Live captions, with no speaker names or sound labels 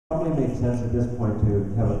Probably makes sense at this point to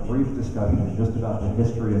have a brief discussion just about the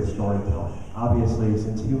history of storytelling. Obviously,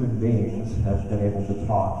 since human beings have been able to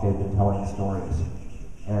talk, they've been telling stories.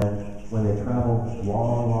 And when they traveled a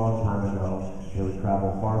long, long time ago, they would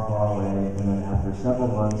travel far, far away, and then after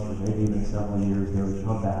several months, or maybe even several years, they would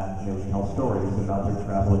come back and they would tell stories about their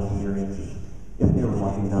travel experiences, if they were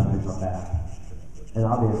lucky enough to come back. And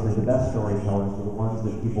obviously, the best storytellers are the ones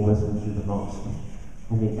that people listen to the most.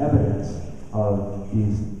 And the evidence of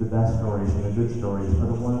the best stories and the good stories are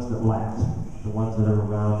the ones that last, the ones that are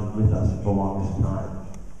around with us for the longest time.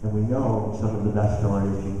 And we know some of the best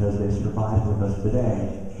stories because they survive with us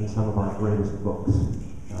today in some of our greatest books.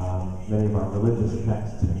 Many of our religious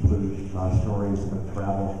texts include stories of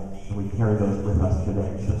travel, and we carry those with us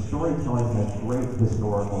today. So storytelling has great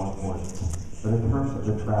historical importance. But in terms of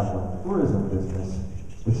the travel and tourism business,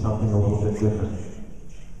 it's something a little bit different.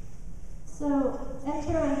 So,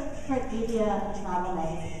 enter print media and travel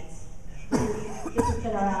magazines. This has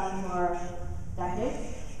been around for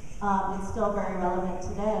decades. It's still very relevant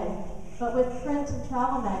today. But with print and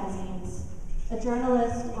travel magazines, a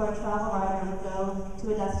journalist or a travel writer would go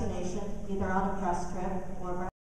to a destination, either on a press trip or